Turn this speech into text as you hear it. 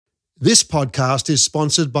This podcast is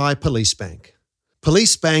sponsored by Police Bank.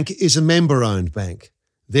 Police Bank is a member-owned bank.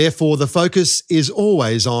 Therefore, the focus is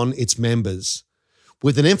always on its members.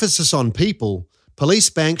 With an emphasis on people, Police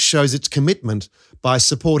Bank shows its commitment by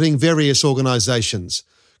supporting various organisations,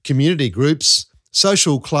 community groups,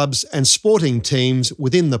 social clubs and sporting teams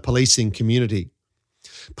within the policing community.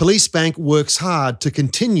 Police Bank works hard to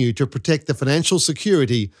continue to protect the financial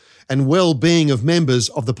security and well-being of members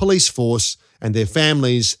of the police force and their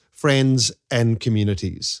families, friends and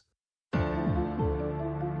communities.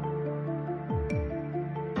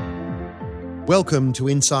 Welcome to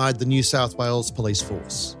Inside the New South Wales Police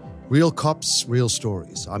Force. Real cops, real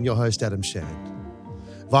stories. I'm your host, Adam Shand.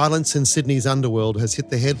 Violence in Sydney's underworld has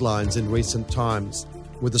hit the headlines in recent times,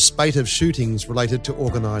 with a spate of shootings related to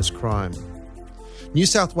organised crime. New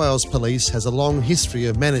South Wales Police has a long history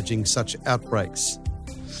of managing such outbreaks.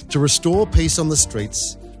 To restore peace on the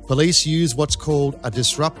streets, police use what's called a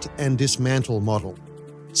disrupt and dismantle model.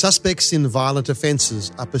 Suspects in violent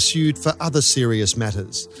offences are pursued for other serious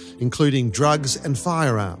matters, including drugs and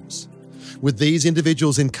firearms. With these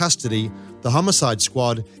individuals in custody, the homicide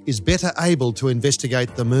squad is better able to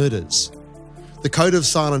investigate the murders. The code of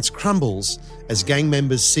silence crumbles as gang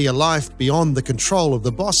members see a life beyond the control of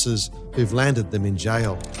the bosses who've landed them in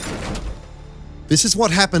jail. This is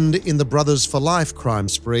what happened in the Brothers for Life crime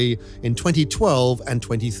spree in 2012 and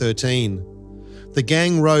 2013. The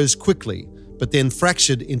gang rose quickly, but then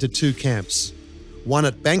fractured into two camps. One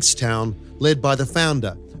at Bankstown, led by the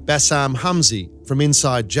founder, Bassam Hamzi, from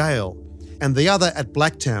inside jail, and the other at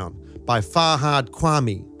Blacktown, by Farhad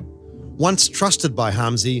Kwame. Once trusted by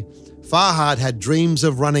Hamzi, Farhad had dreams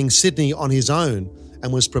of running Sydney on his own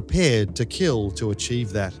and was prepared to kill to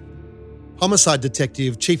achieve that. Homicide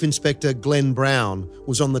Detective Chief Inspector Glenn Brown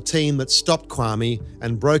was on the team that stopped Kwame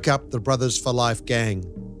and broke up the Brothers for Life gang,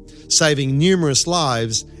 saving numerous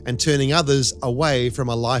lives and turning others away from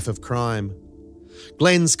a life of crime.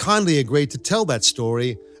 Glenn's kindly agreed to tell that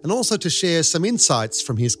story and also to share some insights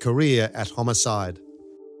from his career at Homicide.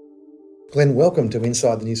 Glenn, welcome to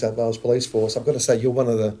Inside the New South Wales Police Force. I've got to say, you're one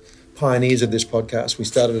of the pioneers of this podcast. We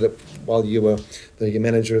started it while you were the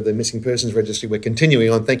manager of the Missing Persons Registry. We're continuing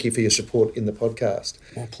on. Thank you for your support in the podcast.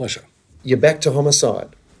 My pleasure. You're back to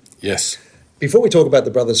Homicide. Yes. Before we talk about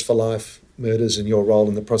the Brothers for Life murders and your role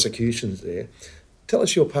in the prosecutions there, tell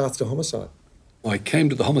us your path to Homicide. I came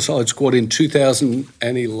to the Homicide Squad in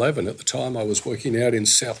 2011. At the time, I was working out in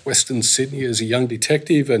southwestern Sydney as a young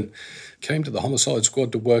detective and came to the Homicide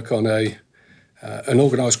Squad to work on an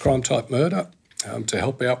organised crime type murder to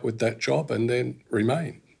help out with that job and then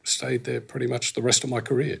stayed there pretty much the rest of my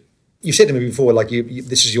career. You said to me before,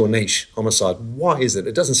 this is your niche, homicide. Why is it?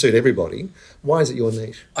 It doesn't suit everybody. Why is it your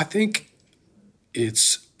niche? I think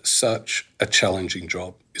it's such a challenging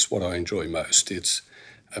job is what I enjoy most. It's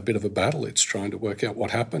a bit of a battle. It's trying to work out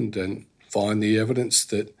what happened and find the evidence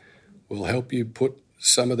that will help you put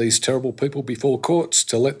some of these terrible people before courts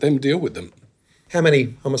to let them deal with them. How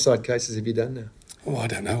many homicide cases have you done now? Oh, I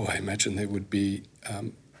don't know. I imagine there would be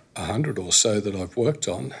 100 or so that I've worked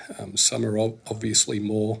on. Some are obviously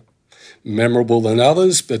more memorable than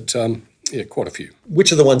others, but quite a few.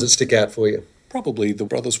 Which are the ones that stick out for you? Probably the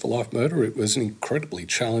Brothers for Life murder. It was an incredibly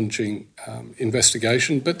challenging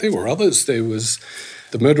investigation, but there were others. There was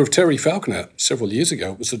the murder of Terry Falconer several years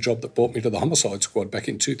ago. It was a job that brought me to the Homicide Squad back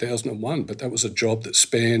in 2001, but that was a job that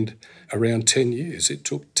spanned around 10 years. It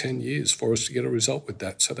took 10 years for us to get a result with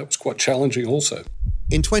that, so that was quite challenging also.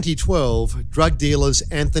 In 2012, drug dealers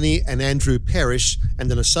Anthony and Andrew Parrish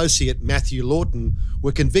and an associate, Matthew Lawton,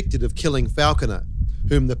 were convicted of killing Falconer,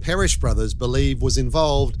 whom the Parrish brothers believe was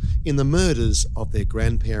involved in the murders of their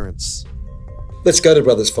grandparents. Let's go to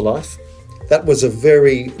Brothers for Life. That was a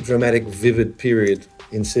very dramatic, vivid period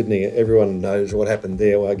in Sydney. Everyone knows what happened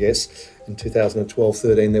there, I guess. In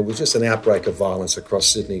 2012-13, there was just an outbreak of violence across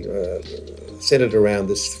Sydney, centred around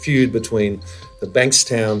this feud between the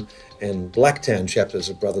Bankstown and Blacktown chapters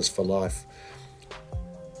of Brothers for Life.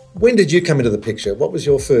 When did you come into the picture? What was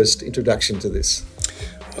your first introduction to this?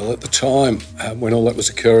 Well, at the time, when all that was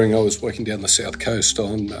occurring, I was working down the South Coast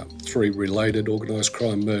on 3 related organised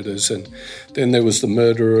crime murders. And then there was the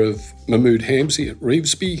murder of Mahmood Hamzi at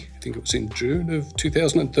Revesby. I think it was in June of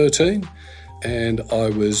 2013. And I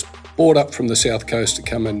was brought up from the South Coast to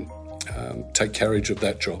come and take carriage of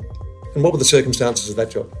that job. And what were the circumstances of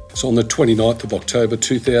that job? So on the 29th of October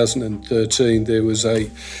 2013, there was a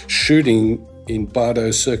shooting in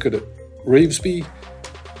Bardo Circuit at Revesby.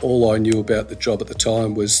 All I knew about the job at the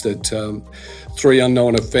time was that 3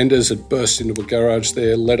 unknown offenders had burst into a garage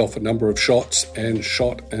there, let off a number of shots and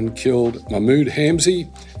shot and killed Mahmood Hamzi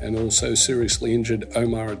and also seriously injured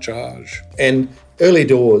Omar Ajaj. And early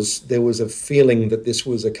doors, there was a feeling that this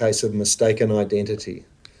was a case of mistaken identity.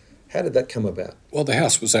 How did that come about? Well, the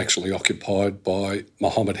house was actually occupied by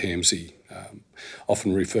Mohammed Hamzy,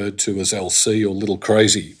 often referred to as LC or Little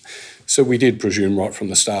Crazy. So we did presume right from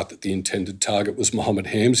the start that the intended target was Mohammed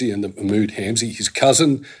Hamzy, and that Mahmood Hamzy, his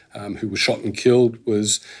cousin, who was shot and killed,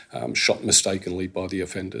 was shot mistakenly by the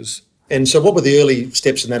offenders. And so what were the early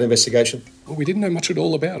steps in that investigation? Well, we didn't know much at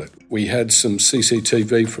all about it. We had some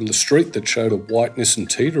CCTV from the street that showed a white Nissan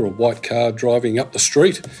Tiida, a white car driving up the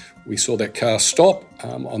street. We saw that car stop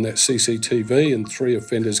on that CCTV and 3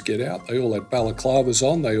 offenders get out. They all had balaclavas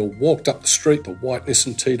on. They all walked up the street. The white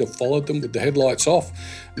Nissan Tiida followed them with the headlights off.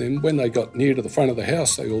 And then when they got near to the front of the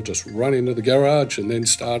house, they all just ran into the garage and then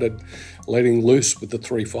started letting loose with the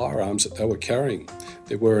 3 firearms that they were carrying.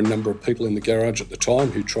 There were a number of people in the garage at the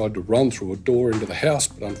time who tried to run through a door into the house,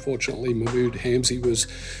 but unfortunately Mahmood Hamzy was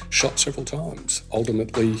shot several times.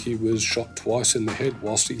 Ultimately, he was shot twice in the head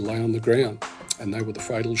whilst he lay on the ground, and they were the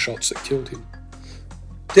fatal shots that killed him.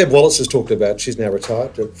 Deb Wallace has talked about, she's now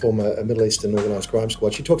retired, a former Middle Eastern organised crime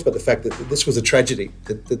squad. She talks about the fact that this was a tragedy,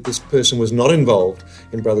 that this person was not involved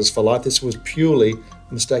in Brothers for Life. This was purely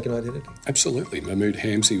mistaken identity. Absolutely. Mahmood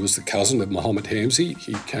Hamzy was the cousin of Mohammed Hamzy.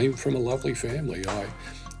 He came from a lovely family. I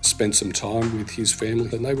spent some time with his family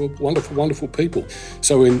and they were wonderful, wonderful people.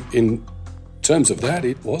 So in terms of that,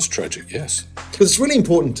 it was tragic, yes. Because it's really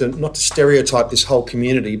important not to stereotype this whole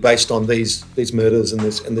community based on these murders and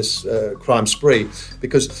this crime spree,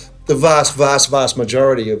 because the vast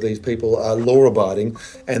majority of these people are law-abiding,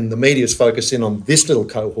 and the media's focused in on this little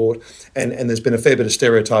cohort, and there's been a fair bit of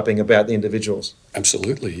stereotyping about the individuals.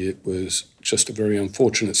 Absolutely. It was just a very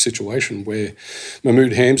unfortunate situation where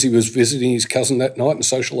Mahmood Hamzy was visiting his cousin that night and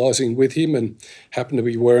socialising with him and happened to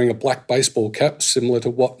be wearing a black baseball cap similar to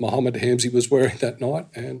what Mohammed Hamzy was wearing that night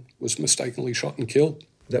and was mistakenly shot and killed.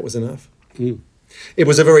 That was enough. It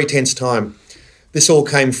was a very tense time. This all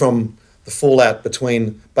came from the fallout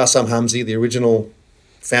between Bassam Hamzy, the original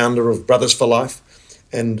founder of Brothers for Life,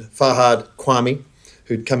 and Fahad Kwame,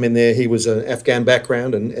 who'd come in there. He was an Afghan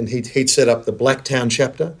background, and he'd set up the Blacktown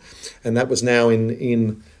chapter, and that was now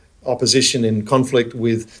in opposition, in conflict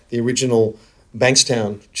with the original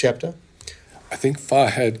Bankstown chapter. I think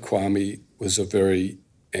Fahad Kwame was a very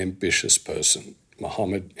ambitious person.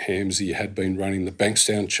 Mohammed Hamzy had been running the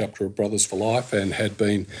Bankstown chapter of Brothers for Life and had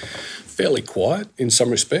been fairly quiet in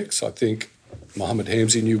some respects. I think Mohammed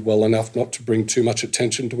Hamzy knew well enough not to bring too much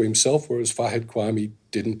attention to himself, whereas Fahad Kwame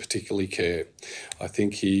didn't particularly care. I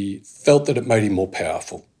think he felt that it made him more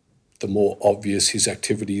powerful. The more obvious his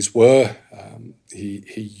activities were, he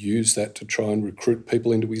used that to try and recruit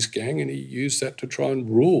people into his gang, and he used that to try and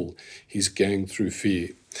rule his gang through fear.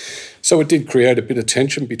 So it did create a bit of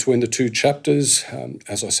tension between the two chapters.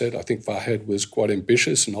 As I said, I think Fahad was quite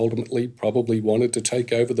ambitious and ultimately probably wanted to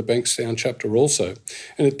take over the Bankstown chapter also.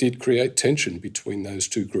 And it did create tension between those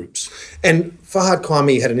two groups. And Fahad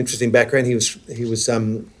Kwame had an interesting background. He was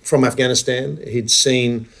from Afghanistan. He'd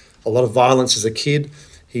seen a lot of violence as a kid.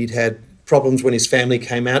 He'd had problems when his family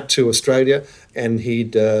came out to Australia, and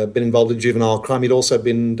he'd been involved in juvenile crime. He'd also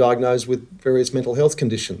been diagnosed with various mental health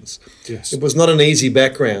conditions. Yes. It was not an easy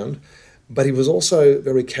background, but he was also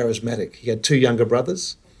very charismatic. He had 2 younger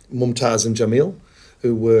brothers, Mumtaz and Jamil,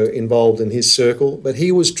 who were involved in his circle, but he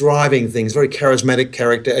was driving things, very charismatic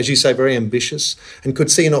character, as you say, very ambitious, and could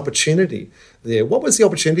see an opportunity there. What was the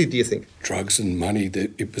opportunity, do you think? Drugs and money.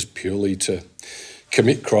 That it was purely to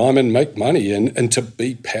commit crime and make money and to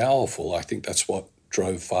be powerful. I think that's what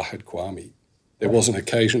drove Fahad Kwame. There was an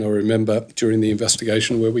occasion, I remember, during the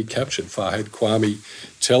investigation where we captured Fahad Kwame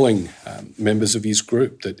telling members of his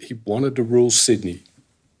group that he wanted to rule Sydney.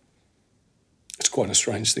 It's quite a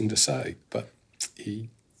strange thing to say, but he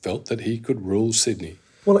felt that he could rule Sydney.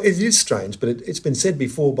 Well, it is strange, but it's been said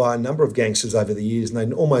before by a number of gangsters over the years, and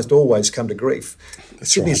they almost always come to grief.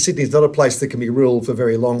 That's right. Sydney's not a place that can be ruled for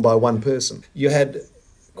very long by one person. You had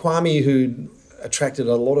Kwame, who attracted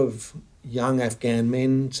a lot of young Afghan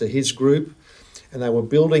men to his group, and they were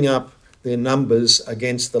building up their numbers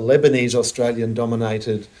against the Lebanese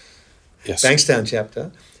Australian-dominated Bankstown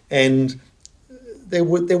chapter. And there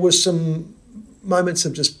were some moments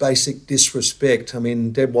of just basic disrespect. I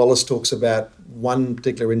mean, Deb Wallace talks about one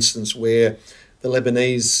particular instance where the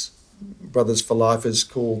Lebanese Brothers for Lifers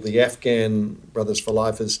called the Afghan Brothers for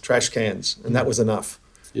Lifers trash cans, and that was enough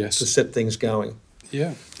to set things going.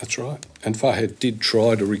 Yeah, that's right. And Fahad did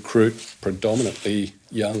try to recruit predominantly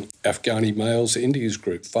young Afghani males into his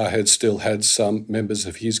group. Fahad still had some members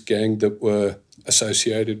of his gang that were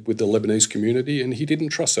associated with the Lebanese community, and he didn't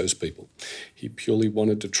trust those people. He purely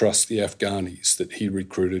wanted to trust the Afghanis that he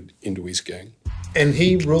recruited into his gang. And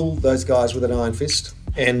he ruled those guys with an iron fist.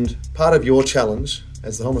 And part of your challenge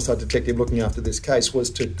as the homicide detective looking after this case was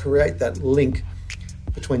to create that link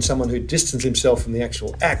between someone who distanced himself from the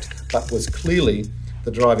actual act but was clearly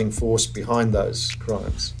the driving force behind those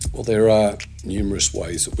crimes. Well, there are numerous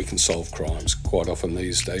ways that we can solve crimes. Quite often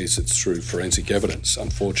these days it's through forensic evidence.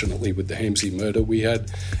 Unfortunately, with the Hamsey murder, we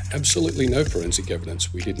had absolutely no forensic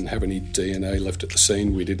evidence. We didn't have any DNA left at the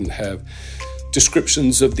scene. We didn't have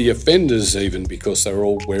descriptions of the offenders even, because they were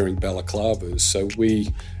all wearing balaclavas. So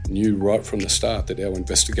we knew right from the start that our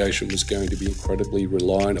investigation was going to be incredibly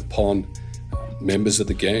reliant upon members of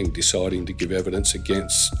the gang deciding to give evidence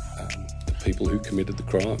against the people who committed the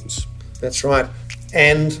crimes. That's right.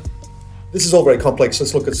 And this is all very complex.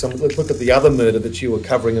 Let's look at the other murder that you were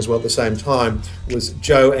covering as well at the same time, was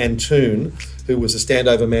Joe Antoon, who was a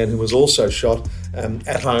standover man who was also shot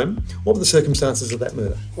at home. What were the circumstances of that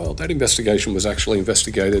murder? Well, that investigation was actually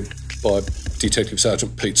investigated by Detective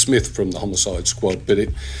Sergeant Pete Smith from the Homicide Squad, but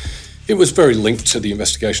it was very linked to the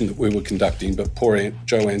investigation that we were conducting. But poor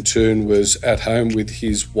Joe Antoon was at home with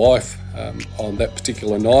his wife on that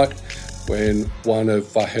particular night when one of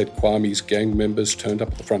Fahed Kwame's gang members turned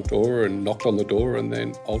up at the front door and knocked on the door and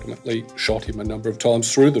then ultimately shot him a number of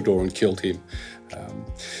times through the door and killed him.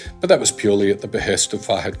 But that was purely at the behest of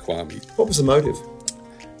Fahed Kwame. What was the motive?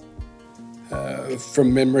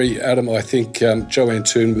 From memory, Adam, I think Joe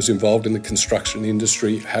Antoon was involved in the construction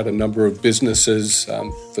industry, had a number of businesses.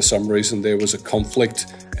 For some reason there was a conflict,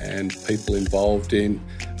 and people involved in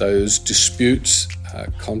those disputes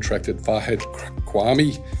contracted Fahed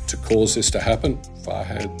Kwame to cause this to happen.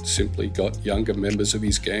 Fahed simply got younger members of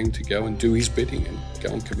his gang to go and do his bidding and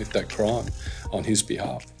go and commit that crime on his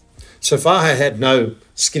behalf. So Fahed had no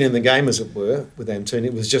skin in the game, as it were, with Antoon.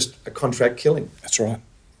 It was just a contract killing. That's right.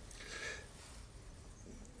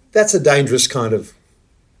 That's a dangerous kind of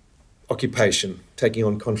occupation, taking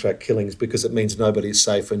on contract killings, because it means nobody's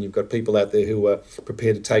safe and you've got people out there who are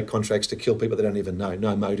prepared to take contracts to kill people they don't even know,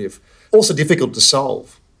 no motive. Also difficult to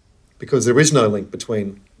solve because there is no link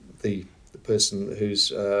between the person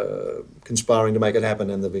who's conspiring to make it happen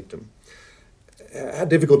and the victim. How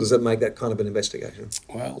difficult does it make that kind of an investigation?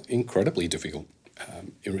 Well, incredibly difficult.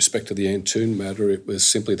 In respect to the Antoon matter, it was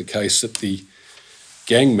simply the case that the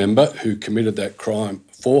gang member who committed that crime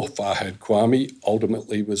for Fahed Kwame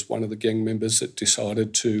ultimately was one of the gang members that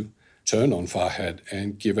decided to turn on Fahed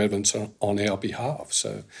and give evidence on our behalf.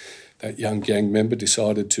 So that young gang member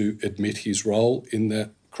decided to admit his role in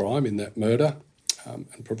that crime, in that murder,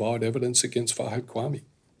 and provide evidence against Fahed Kwame.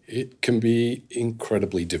 It can be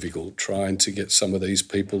incredibly difficult trying to get some of these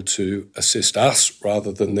people to assist us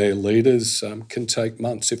rather than their leaders. Can take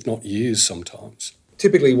months, if not years sometimes.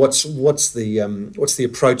 Typically, what's the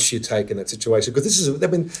approach you take in that situation?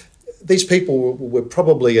 Because these people were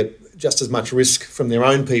probably at just as much risk from their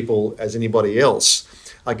own people as anybody else.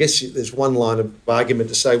 I guess there's one line of argument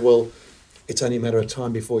to say, well, it's only a matter of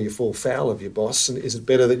time before you fall foul of your boss, and is it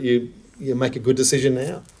better that you make a good decision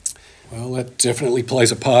now? Well, that definitely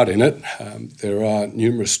plays a part in it. There are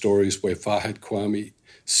numerous stories where Fahed Kwame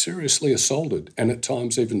seriously assaulted and at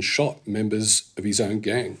times even shot members of his own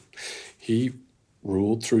gang. He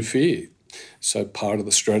ruled through fear. So part of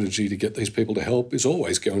the strategy to get these people to help is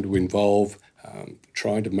always going to involve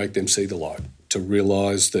trying to make them see the light, to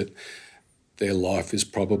realise that their life is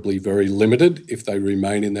probably very limited if they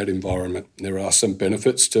remain in that environment. There are some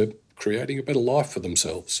benefits to creating a better life for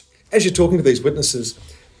themselves. As you're talking to these witnesses,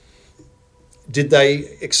 did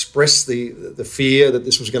they express the fear that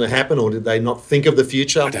this was going to happen, or did they not think of the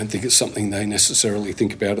future? I don't think it's something they necessarily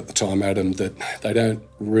think about at the time, Adam, that they don't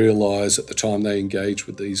realise at the time they engage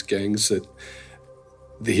with these gangs that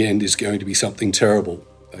the end is going to be something terrible.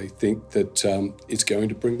 They think that it's going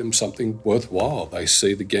to bring them something worthwhile. They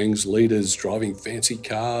see the gang's leaders driving fancy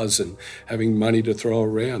cars and having money to throw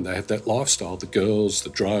around. They have that lifestyle, the girls, the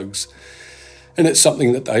drugs, and it's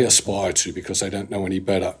something that they aspire to because they don't know any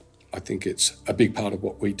better. I think it's a big part of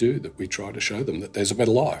what we do, that we try to show them that there's a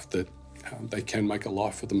better life, that they can make a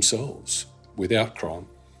life for themselves without crime.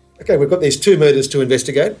 Okay, we've got these two murders to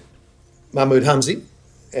investigate, Mahmoud Hamsey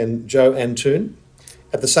and Joe Antoon.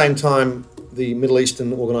 At the same time, the Middle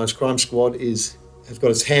Eastern Organised Crime Squad has got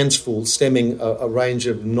its hands full stemming a range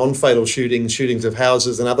of non-fatal shootings of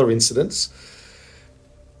houses and other incidents.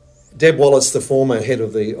 Deb Wallace, the former head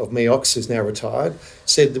of MEOX, who's now retired,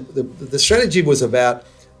 said the strategy was about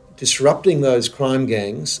disrupting those crime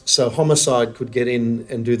gangs so homicide could get in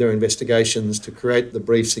and do their investigations to create the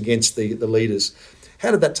briefs against the leaders.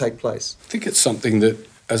 How did that take place? I think it's something that,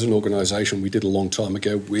 as an organisation, we did a long time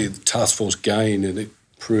ago with Task Force Gain, and it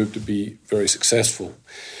proved to be very successful.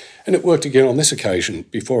 And it worked again on this occasion.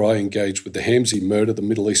 Before I engaged with the Hamzy murder, the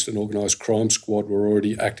Middle Eastern Organised Crime Squad were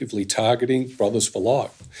already actively targeting Brothers for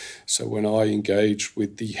Life. So when I engaged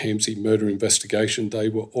with the Hamzy murder investigation, they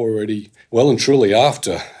were already well and truly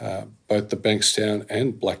after both the Bankstown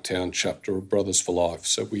and Blacktown chapter of Brothers for Life.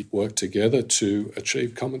 So we worked together to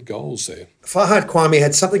achieve common goals there. Farhad Kwame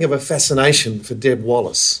had something of a fascination for Deb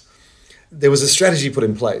Wallace. There was a strategy put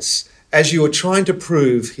in place. As you were trying to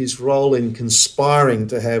prove his role in conspiring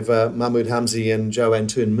to have Mahmoud Hamzy and Joe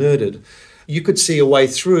Antoun murdered, you could see a way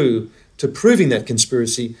through to proving that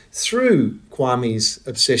conspiracy through Kwame's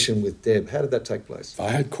obsession with Deb. How did that take place?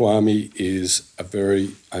 Farhad Kwame is a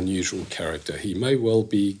very unusual character. He may well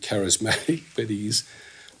be charismatic, but he's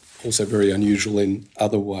also very unusual in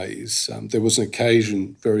other ways. There was an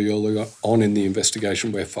occasion very early on in the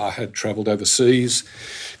investigation where Farhad travelled overseas.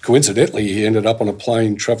 Coincidentally, he ended up on a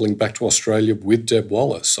plane travelling back to Australia with Deb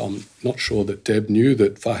Wallace. I'm not sure that Deb knew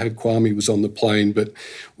that Farhad Kwame was on the plane, but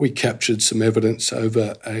we captured some evidence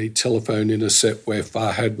over a telephone intercept where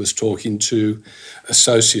Farhad was talking to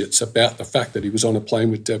associates about the fact that he was on a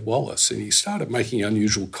plane with Deb Wallace. And he started making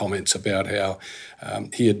unusual comments about how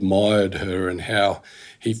he admired her and how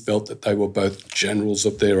he felt that they were both generals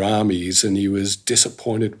of their armies, and he was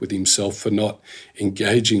disappointed with himself for not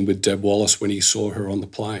engaging with Deb Wallace when he saw her on the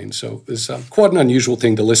plane. So it was quite an unusual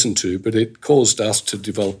thing to listen to, but it caused us to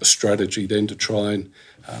develop a strategy then to try and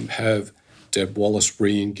have Deb Wallace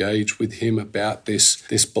re-engage with him about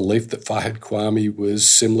this belief that Farhad Kwame was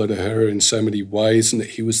similar to her in so many ways and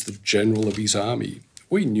that he was the general of his army.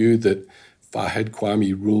 We knew that Farhad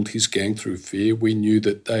Kwame ruled his gang through fear. We knew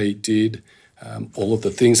that they did all of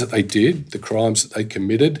the things that they did, the crimes that they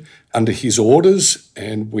committed under his orders,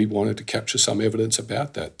 and we wanted to capture some evidence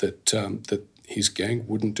about that his gang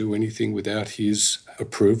wouldn't do anything without his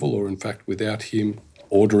approval or, in fact, without him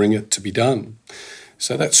ordering it to be done.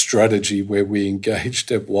 So that strategy where we engaged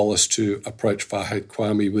Deb Wallace to approach Farhad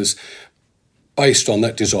Kwame was based on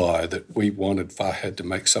that desire that we wanted Farhad to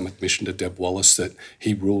make some admission to Deb Wallace that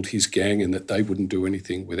he ruled his gang and that they wouldn't do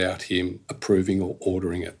anything without him approving or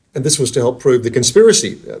ordering it. And this was to help prove the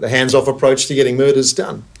conspiracy, the hands-off approach to getting murders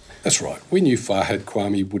done. That's right. We knew Farhad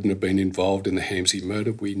Kwame wouldn't have been involved in the Hamzy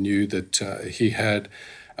murder. We knew that he had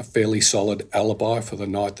a fairly solid alibi for the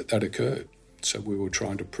night that occurred. So we were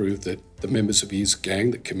trying to prove that the members of his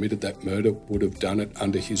gang that committed that murder would have done it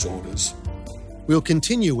under his orders. We'll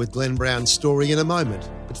continue with Glenn Brown's story in a moment,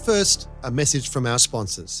 but first, a message from our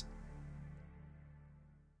sponsors.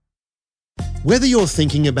 Whether you're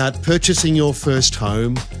thinking about purchasing your first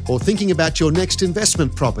home or thinking about your next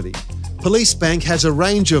investment property, Police Bank has a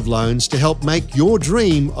range of loans to help make your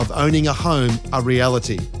dream of owning a home a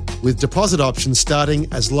reality, with deposit options starting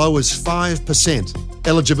as low as 5%.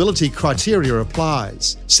 Eligibility criteria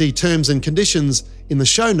applies. See terms and conditions in the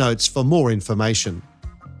show notes for more information.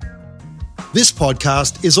 This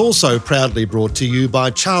podcast is also proudly brought to you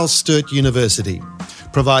by Charles Sturt University,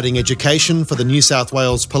 providing education for the New South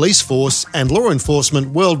Wales Police Force and law enforcement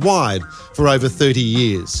worldwide for over 30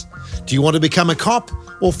 years. Do you want to become a cop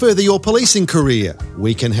or further your policing career?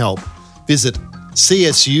 We can help. Visit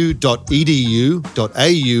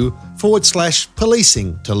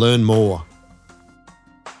csu.edu.au/policing to learn more.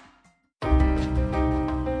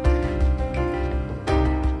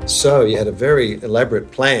 So you had a very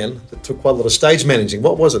elaborate plan that took quite a lot of stage managing.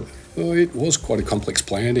 What was it? Well, it was quite a complex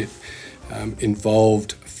plan. It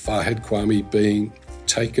involved Farhad Kwame being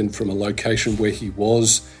taken from a location where he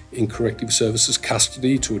was in Corrective Services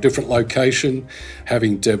custody to a different location,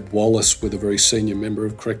 having Deb Wallace with a very senior member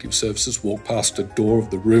of Corrective Services walk past the door of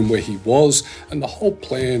the room where he was, and the whole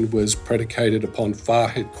plan was predicated upon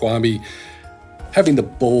Farhad Kwame having the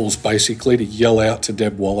balls basically to yell out to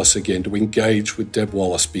Deb Wallace again, to engage with Deb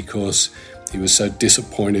Wallace because he was so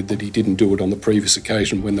disappointed that he didn't do it on the previous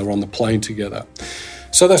occasion when they were on the plane together.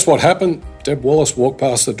 So that's what happened. Deb Wallace walked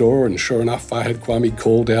past the door and sure enough, Farhad Kwame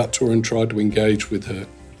called out to her and tried to engage with her.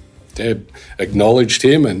 Deb acknowledged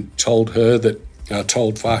him and told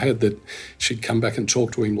Farhad that she'd come back and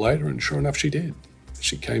talk to him later, and sure enough she did.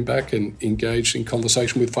 She came back and engaged in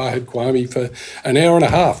conversation with Farhad Kwame for an hour and a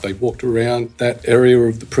half. They walked around that area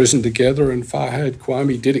of the prison together, and Farhad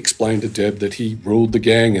Kwame did explain to Deb that he ruled the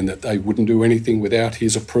gang and that they wouldn't do anything without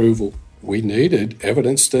his approval. We needed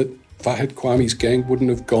evidence that Farhad Kwame's gang wouldn't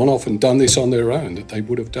have gone off and done this on their own, that they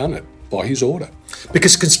would have done it by his order.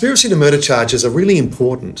 Because conspiracy to murder charges are really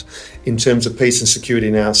important in terms of peace and security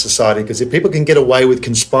in our society, because if people can get away with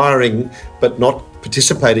conspiring but not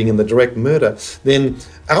participating in the direct murder, then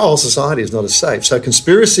our whole society is not as safe. So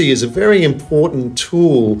conspiracy is a very important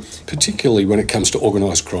tool. Particularly when it comes to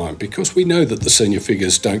organised crime, because we know that the senior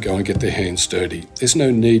figures don't go and get their hands dirty. There's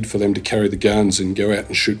no need for them to carry the guns and go out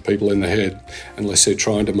and shoot people in the head unless they're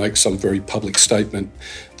trying to make some very public statement.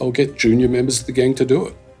 They'll get junior members of the gang to do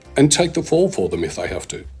it and take the fall for them if they have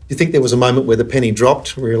to. Do you think there was a moment where the penny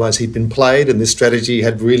dropped, realised he'd been played, and this strategy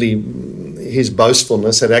had really, his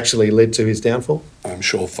boastfulness had actually led to his downfall? I'm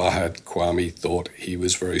sure Fahad Kwame thought he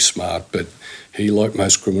was very smart, but he, like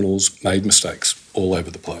most criminals, made mistakes all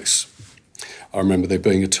over the place. I remember there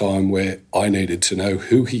being a time where I needed to know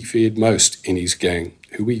who he feared most in his gang,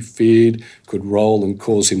 who he feared could roll and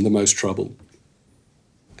cause him the most trouble.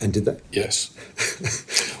 And did that? Yes.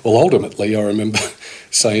 Well, ultimately, I remember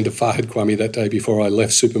saying to Fahad Kwame that day before I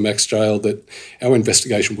left Supermax jail that our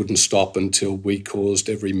investigation wouldn't stop until we caused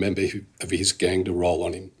every member of his gang to roll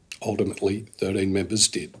on him. Ultimately, 13 members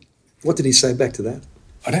did. What did he say back to that?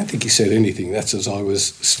 I don't think he said anything. That's as I was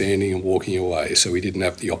standing and walking away, so he didn't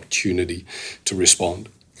have the opportunity to respond.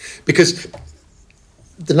 Because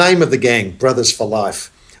the name of the gang, Brothers for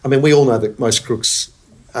Life, I mean, we all know that most crooks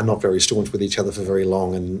are not very staunch with each other for very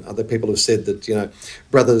long, and other people have said that, you know,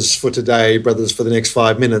 brothers for today, brothers for the next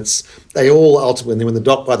 5 minutes, they all ultimately, when they're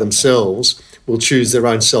docked by themselves, will choose their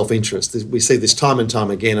own self-interest. We see this time and time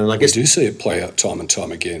again, and I guess... We do see it play out time and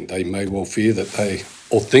time again. They may well fear that they,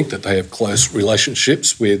 or think that they have close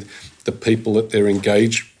relationships with the people that they're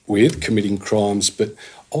engaged with committing crimes, but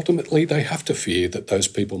ultimately they have to fear that those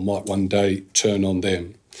people might one day turn on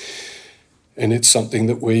them. And it's something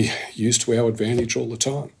that we use to our advantage all the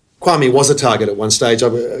time. Kwame was a target at one stage.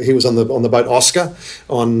 He was on the boat Oscar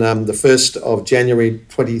on the 1st of January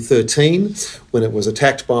 2013 when it was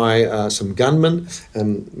attacked by some gunmen.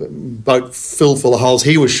 Boat filled full of holes.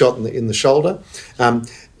 He was shot in the shoulder.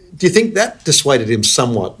 Do you think that dissuaded him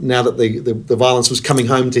somewhat now that the violence was coming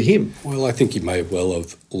home to him? Well, I think he may well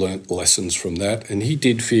have learnt lessons from that, and he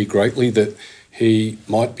did fear greatly that he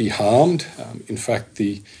might be harmed. In fact,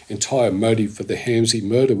 the entire motive for the Hamzy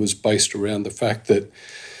murder was based around the fact that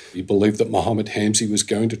he believed that Mohammed Hamzy was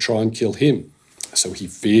going to try and kill him. So he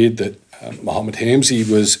feared that Mohammed Hamzy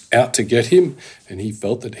was out to get him, and he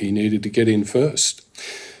felt that he needed to get in first.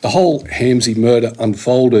 The whole Hamzy murder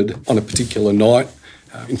unfolded on a particular night.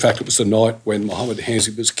 In fact, it was the night when Mohammed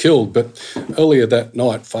Hamzy was killed, but earlier that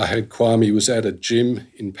night, Fahad Kwame was at a gym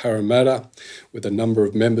in Parramatta with a number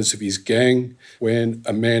of members of his gang when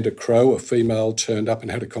Amanda Crowe, a female, turned up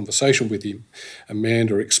and had a conversation with him.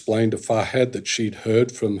 Amanda explained to Fahad that she'd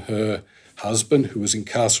heard from her husband, who was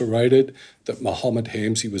incarcerated, that Mohammed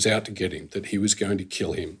Hamzy was out to get him, that he was going to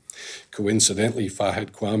kill him. Coincidentally,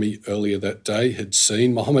 Fahad Kwame earlier that day had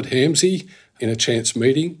seen Mohammed Hamzy in a chance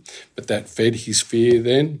meeting, but that fed his fear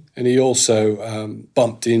then. And he also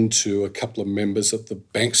bumped into a couple of members of the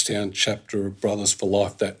Bankstown chapter of Brothers for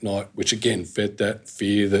Life that night, which again fed that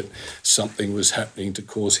fear that something was happening to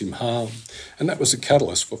cause him harm. And that was a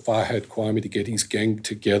catalyst for Fahad Kwame to get his gang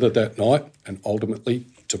together that night and ultimately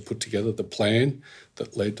to put together the plan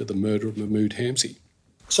that led to the murder of Mahmood Hamzy.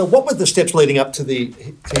 So what were the steps leading up to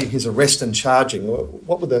his arrest and charging?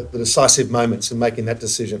 What were the decisive moments in making that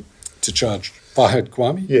decision? To charge Fahad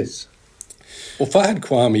Kwame? Yes. Well, Fahad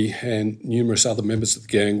Kwame and numerous other members of the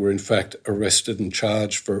gang were in fact arrested and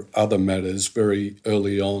charged for other matters very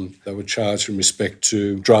early on. They were charged in respect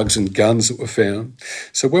to drugs and guns that were found.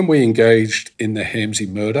 So when we engaged in the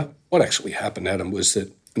Hamzy murder, what actually happened, Adam, was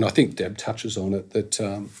that, and I think Deb touches on it, that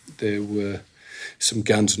there were some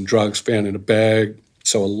guns and drugs found in a bag.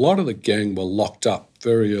 So a lot of the gang were locked up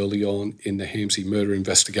very early on in the Hamzy murder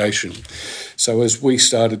investigation. So as we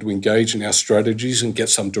started to engage in our strategies and get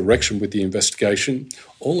some direction with the investigation,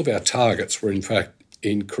 all of our targets were in fact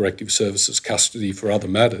in corrective services custody for other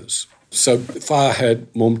matters. So Fahad,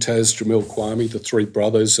 Mumtaz, Jamil Kwame, the three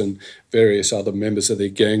brothers and various other members of their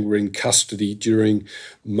gang were in custody during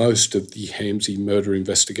most of the Hamzy murder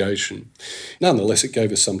investigation. Nonetheless, it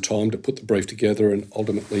gave us some time to put the brief together and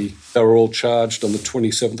ultimately they were all charged on the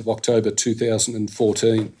 27th of October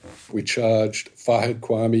 2014. We charged Fahad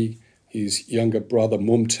Kwame, his younger brother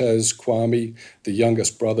Mumtaz Kwame, the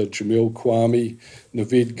youngest brother Jamil Kwame,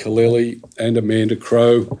 Navid Khalili and Amanda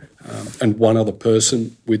Crowe, and one other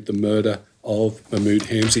person with the murder of Mahmood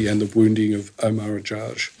Hamzy and the wounding of Omar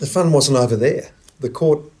Ajaj. The fun wasn't over there. The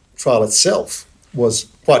court trial itself was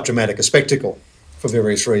quite dramatic, a spectacle for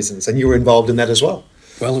various reasons, and you were involved in that as well.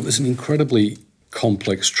 Well, it was an incredibly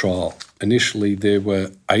complex trial. Initially, there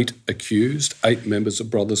were 8 accused, 8 members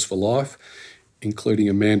of Brothers for Life, including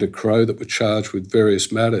Amanda Crowe, that were charged with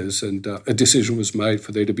various matters, and a decision was made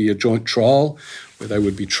for there to be a joint trial where they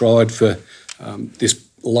would be tried for This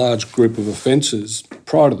large group of offences.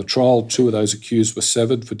 Prior to the trial, 2 of those accused were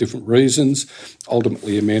severed for different reasons.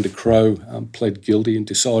 Ultimately, Amanda Crowe pled guilty and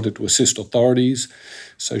decided to assist authorities,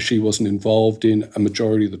 so she wasn't involved in a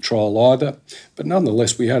majority of the trial either. But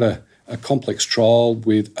nonetheless, we had a complex trial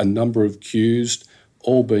with a number of accused,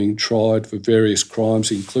 all being tried for various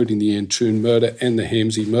crimes, including the Antoon murder and the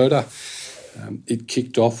Hamsey murder. It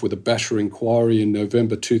kicked off with a Basher inquiry in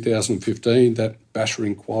November 2015. That Basher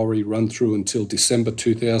inquiry ran through until December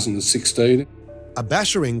 2016. A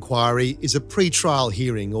Basher inquiry is a pre-trial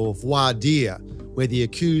hearing, or voir dire, where the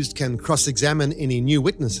accused can cross-examine any new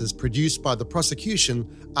witnesses produced by the prosecution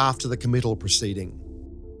after the committal proceeding.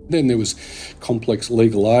 Then there was complex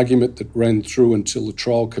legal argument that ran through until the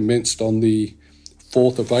trial commenced on the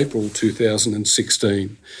 4th of April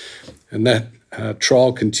 2016. And that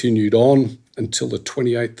trial continued on until the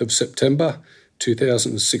 28th of September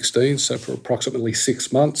 2016, so for approximately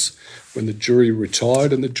 6 months, when the jury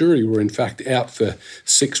retired. And the jury were in fact out for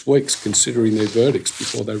 6 weeks considering their verdicts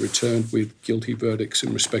before they returned with guilty verdicts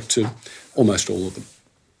in respect to almost all of them.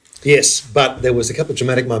 Yes, but there was a couple of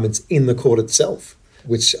dramatic moments in the court itself,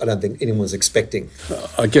 which I don't think anyone was expecting.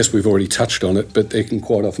 I guess we've already touched on it, but there can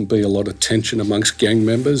quite often be a lot of tension amongst gang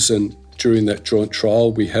members. And during that joint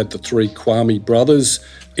trial, we had the 3 Kwame brothers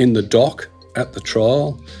in the dock at the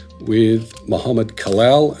trial with Mohammed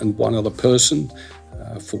Kalal and one other person.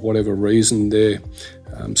 For whatever reason, there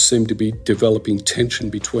seemed to be developing tension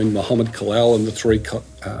between Mohammed Kalal and the 3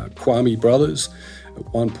 Kwame brothers.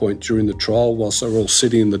 At one point during the trial, whilst they were all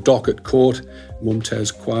sitting in the dock at court,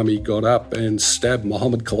 Mumtaz Kwame got up and stabbed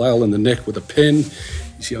Mohammed Kalal in the neck with a pen.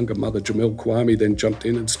 His younger mother, Jamil Kwame, then jumped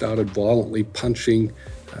in and started violently punching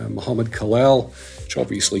Mohammed Kalal, which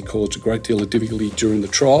obviously caused a great deal of difficulty during the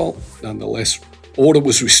trial. Nonetheless, order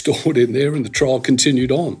was restored in there and the trial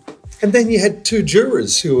continued on. And then you had 2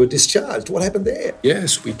 jurors who were discharged. What happened there?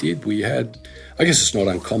 Yes, we did. We had, I guess it's not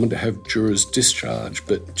uncommon to have jurors discharged,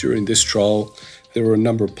 but during this trial, there were a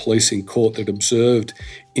number of police in court that observed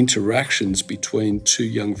interactions between 2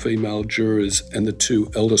 young female jurors and the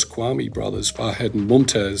 2 eldest Kwame brothers, Farhad and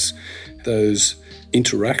Mumtaz. Those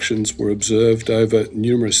interactions were observed over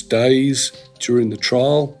numerous days during the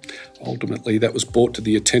trial. Ultimately, that was brought to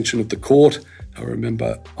the attention of the court. I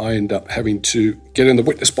remember I ended up having to get in the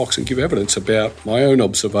witness box and give evidence about my own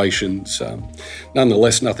observations.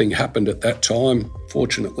 Nonetheless, nothing happened at that time.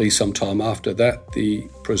 Fortunately, sometime after that, the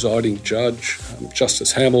presiding judge,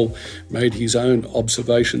 Justice Hamill, made his own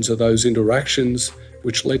observations of those interactions,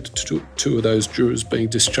 which led to 2 of those jurors being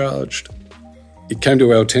discharged. It came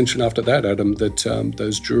to our attention after that, Adam, that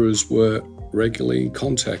those jurors were regularly in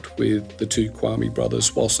contact with the 2 Kwame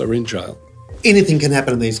brothers whilst they were in jail. Anything can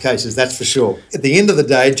happen in these cases, that's for sure. At the end of the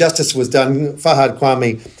day, justice was done. Farhad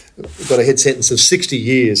Kwame got a head sentence of 60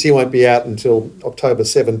 years. He won't be out until October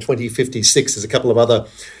 7, 2056. There's a couple of other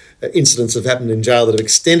incidents that have happened in jail that have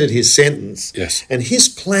extended his sentence. Yes. And his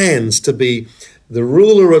plans to be the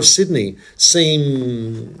ruler of Sydney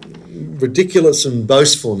seem ridiculous and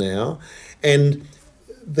boastful now. And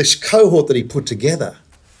this cohort that he put together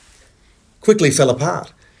quickly fell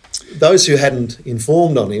apart. Those who hadn't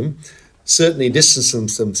informed on him certainly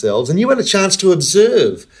distanced themselves, and you had a chance to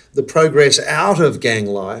observe the progress out of gang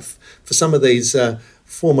life for some of these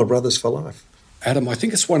former brothers for life. Adam, I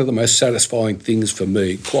think it's one of the most satisfying things for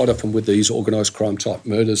me. Quite often with these organised crime type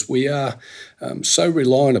murders, we are so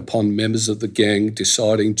reliant upon members of the gang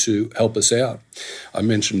deciding to help us out. I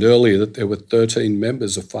mentioned earlier that there were 13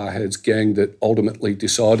 members of Farhad's gang that ultimately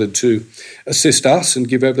decided to assist us and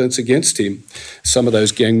give evidence against him. Some of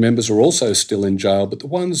those gang members are also still in jail, but the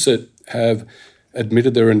ones that have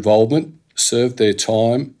admitted their involvement, served their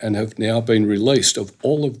time and have now been released, of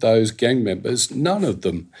all of those gang members, none of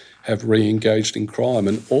them have re-engaged in crime,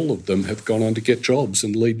 and all of them have gone on to get jobs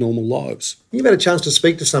and lead normal lives. You've had a chance to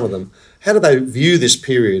speak to some of them. How do they view this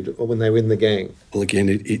period when they were in the gang? Well, again,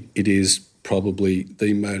 it is probably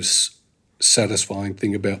the most satisfying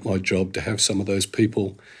thing about my job to have some of those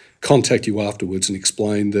people contact you afterwards and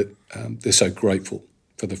explain that they're so grateful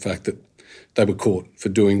for the fact that they were caught for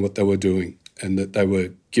doing what they were doing, and that they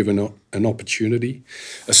were given an opportunity,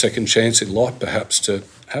 a second chance in life perhaps, to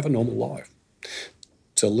have a normal life,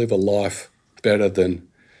 to live a life better than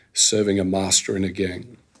serving a master in a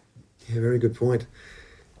gang. Yeah, very good point.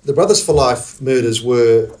 The Brothers for Life murders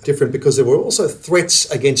were different because there were also threats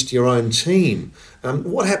against your own team.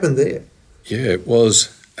 What happened there? Yeah, it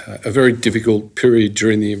was a very difficult period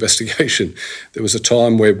during the investigation. There was a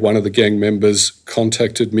time where one of the gang members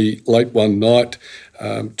contacted me late one night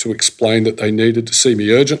to explain that they needed to see me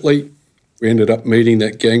urgently. We ended up meeting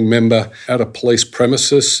that gang member at a police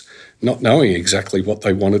premises, not knowing exactly what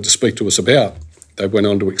they wanted to speak to us about. They went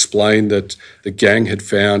on to explain that the gang had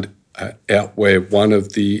found out where one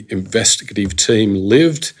of the investigative team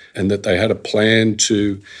lived and that they had a plan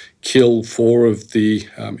to kill 4 of the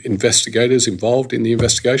investigators involved in the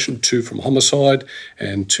investigation, 2 from homicide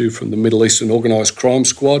and 2 from the Middle Eastern Organised Crime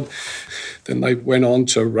Squad. Then they went on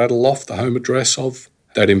to rattle off the home address of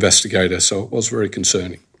that investigator, so it was very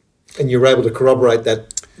concerning. And you were able to corroborate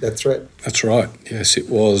that threat? That's right. Yes, it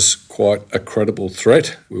was quite a credible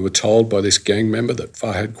threat. We were told by this gang member that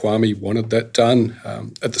Farhad Kwame wanted that done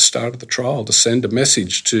at the start of the trial to send a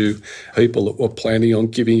message to people that were planning on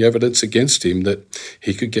giving evidence against him that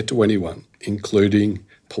he could get to anyone, including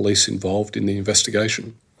police involved in the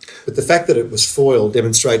investigation. But the fact that it was foiled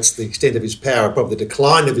demonstrates the extent of his power, probably the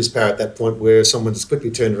decline of his power at that point, where someone just quickly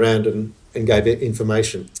turned around and gave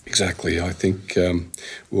information. Exactly. I think we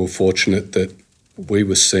were fortunate that we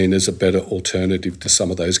were seen as a better alternative to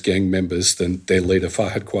some of those gang members than their leader,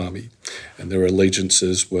 Farhad Kwame, and their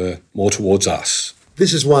allegiances were more towards us.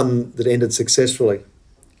 This is one that ended successfully.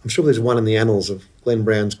 I'm sure there's one in the annals of Glenn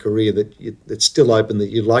Brown's career that's still open that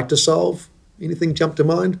you'd like to solve. Anything jump to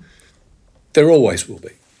mind? There always will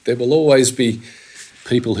be. There will always be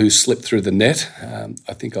people who slip through the net.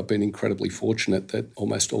 I think I've been incredibly fortunate that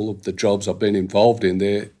almost all of the jobs I've been involved in,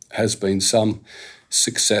 there has been some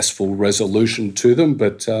successful resolution to them,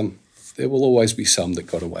 but there will always be some that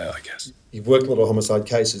got away, I guess. You've worked a lot of homicide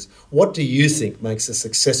cases. What do you think makes a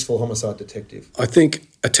successful homicide detective? I think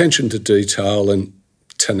attention to detail and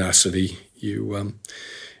tenacity. You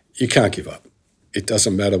can't give up. It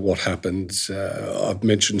doesn't matter what happens. I've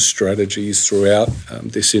mentioned strategies throughout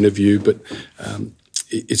this interview, but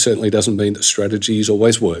it certainly doesn't mean that strategies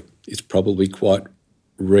always work. It's probably quite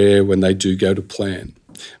rare when they do go to plan.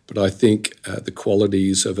 But I think the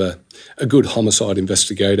qualities of a good homicide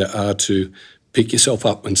investigator are to pick yourself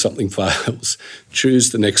up when something fails,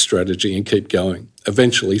 choose the next strategy and keep going.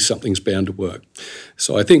 Eventually something's bound to work.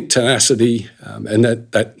 So I think tenacity and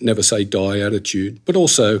that never say die attitude, but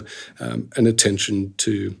also an attention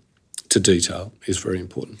to detail is very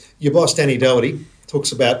important. Your boss, Danny Doherty,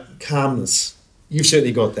 talks about calmness. You've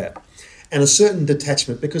certainly got that. And a certain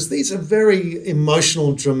detachment, because these are very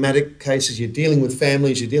emotional, dramatic cases. You're dealing with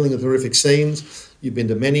families, you're dealing with horrific scenes, you've been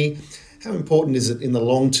to many. How important is it in the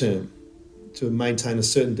long term to maintain a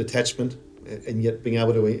certain detachment and yet being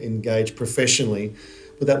able to engage professionally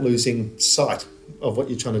without losing sight of what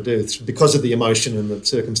you're trying to do because of the emotion and the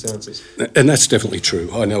circumstances? And that's definitely true.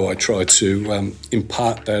 I know I try to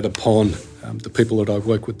impart that upon the people that I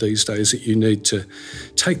work with these days, that you need to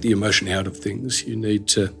take the emotion out of things. You need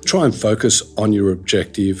to try and focus on your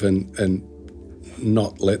objective and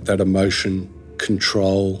not let that emotion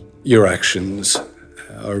control your actions.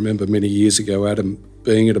 I remember many years ago, Adam,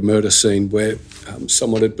 being at a murder scene where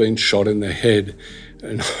someone had been shot in the head,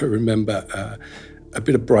 and I remember a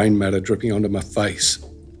bit of brain matter dripping onto my face.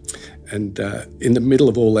 And in the middle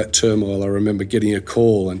of all that turmoil, I remember getting a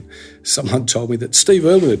call and someone told me that Steve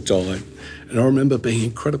Irwin had died. And I remember being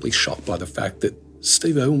incredibly shocked by the fact that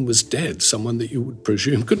Steve Irwin was dead, someone that you would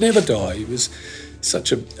presume could never die. He was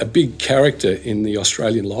such a big character in the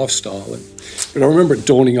Australian lifestyle. But I remember it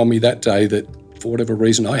dawning on me that day that for whatever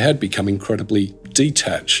reason, I had become incredibly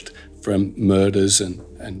detached from murders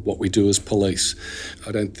and what we do as police.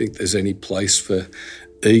 I don't think there's any place for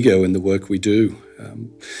ego in the work we do.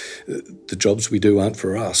 The jobs we do aren't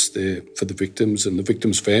for us, they're for the victims and the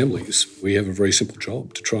victims' families. We have a very simple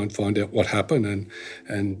job to try and find out what happened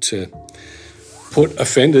and to put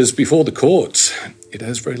offenders before the courts. It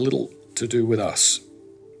has very little to do with us.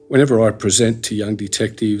 Whenever I present to young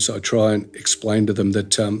detectives, I try and explain to them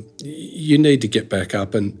that you need to get back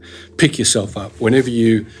up and pick yourself up. Whenever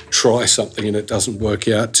you try something and it doesn't work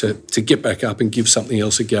out, to get back up and give something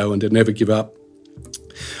else a go and to never give up.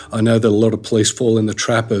 I know that a lot of police fall in the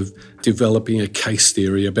trap of developing a case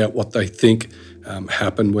theory about what they think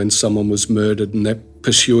happened when someone was murdered, and they're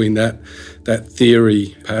pursuing that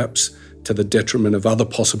theory perhaps to the detriment of other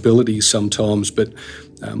possibilities sometimes. But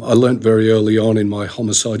I learnt very early on in my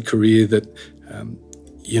homicide career that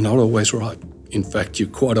you're not always right. In fact, you're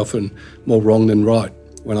quite often more wrong than right.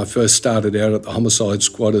 When I first started out at the homicide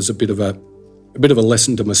squad as a bit of a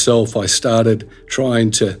lesson to myself, I started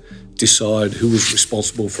trying to decide who was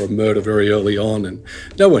responsible for a murder very early on, and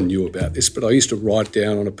no one knew about this, but I used to write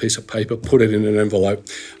down on a piece of paper, put it in an envelope.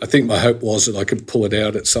 I think my hope was that I could pull it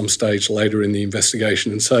out at some stage later in the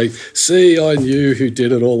investigation and say, see, I knew who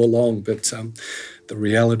did it all along. But the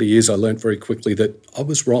reality is I learnt very quickly that I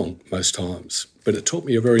was wrong most times, but it taught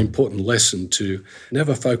me a very important lesson to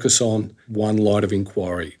never focus on one line of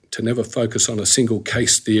inquiry, to never focus on a single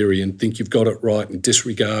case theory and think you've got it right and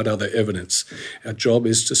disregard other evidence. Our job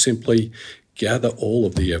is to simply gather all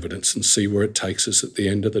of the evidence and see where it takes us at the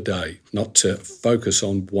end of the day, not to focus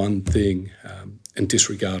on one thing and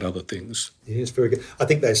disregard other things. Yeah, it's very good. I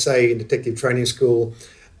think they say in detective training school,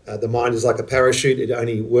 the mind is like a parachute. It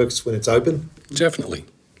only works when it's open. Definitely.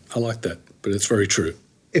 I like that, but it's very true.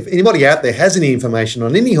 If anybody out there has any information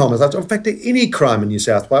on any homicides, or in fact any crime in New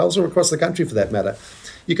South Wales or across the country for that matter,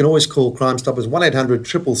 you can always call Crime Stoppers 1800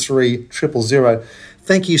 333 000.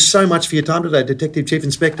 Thank you so much for your time today, Detective Chief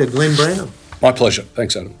Inspector Glenn Brown. My pleasure.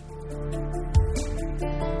 Thanks, Adam.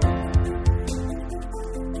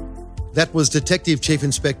 That was Detective Chief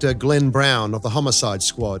Inspector Glenn Brown of the Homicide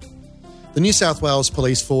Squad. The New South Wales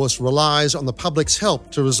Police Force relies on the public's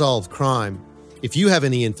help to resolve crime. If you have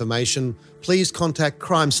any information, please contact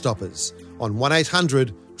Crime Stoppers on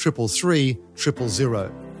 1800 333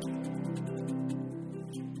 000.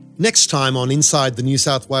 Next time on Inside the New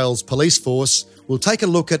South Wales Police Force, we'll take a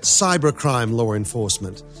look at cybercrime law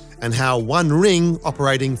enforcement and how one ring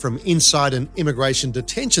operating from inside an immigration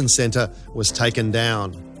detention centre was taken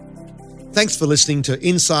down. Thanks for listening to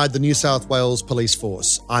Inside the New South Wales Police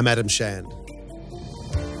Force. I'm Adam Shand.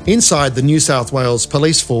 Inside the New South Wales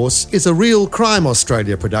Police Force is a Real Crime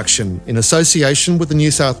Australia production in association with the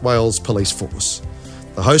New South Wales Police Force.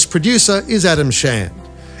 The host producer is Adam Shand.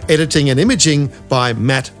 Editing and imaging by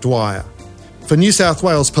Matt Dwyer. For New South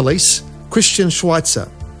Wales Police, Christian Schweitzer,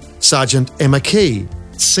 Sergeant Emma Key,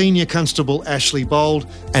 Senior Constable Ashley Bold,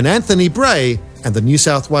 and Anthony Bray, and the New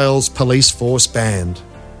South Wales Police Force Band.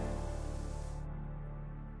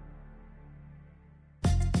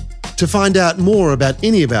 To find out more about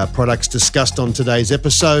any of our products discussed on today's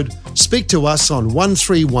episode, speak to us on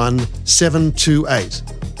 131 728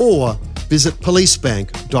 or visit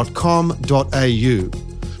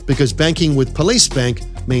policebank.com.au, because banking with Police Bank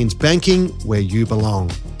means banking where you belong.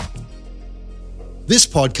 This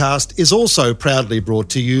podcast is also proudly brought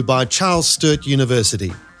to you by Charles Sturt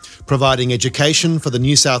University, providing education for the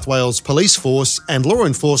New South Wales Police Force and law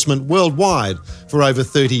enforcement worldwide for over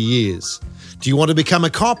 30 years. Do you want to become a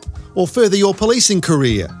cop or further your policing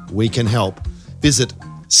career? We can help. Visit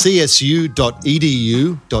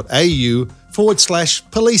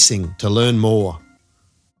csu.edu.au/policing to learn more.